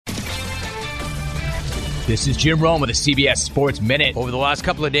This is Jim Rome with the CBS Sports Minute. Over the last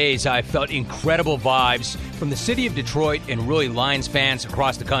couple of days, I felt incredible vibes from the city of Detroit and really Lions fans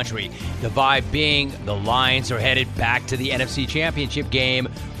across the country. The vibe being the Lions are headed back to the NFC Championship game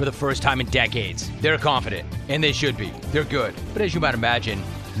for the first time in decades. They're confident, and they should be. They're good. But as you might imagine,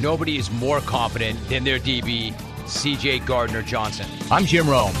 nobody is more confident than their DB, C.J. Gardner-Johnson. I'm Jim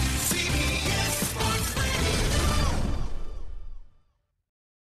Rome.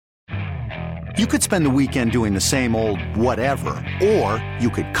 You could spend the weekend doing the same old whatever, or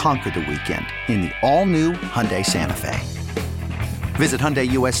you could conquer the weekend in the all-new Hyundai Santa Fe. Visit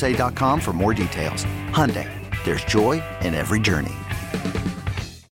HyundaiUSA.com for more details. Hyundai, there's joy in every journey.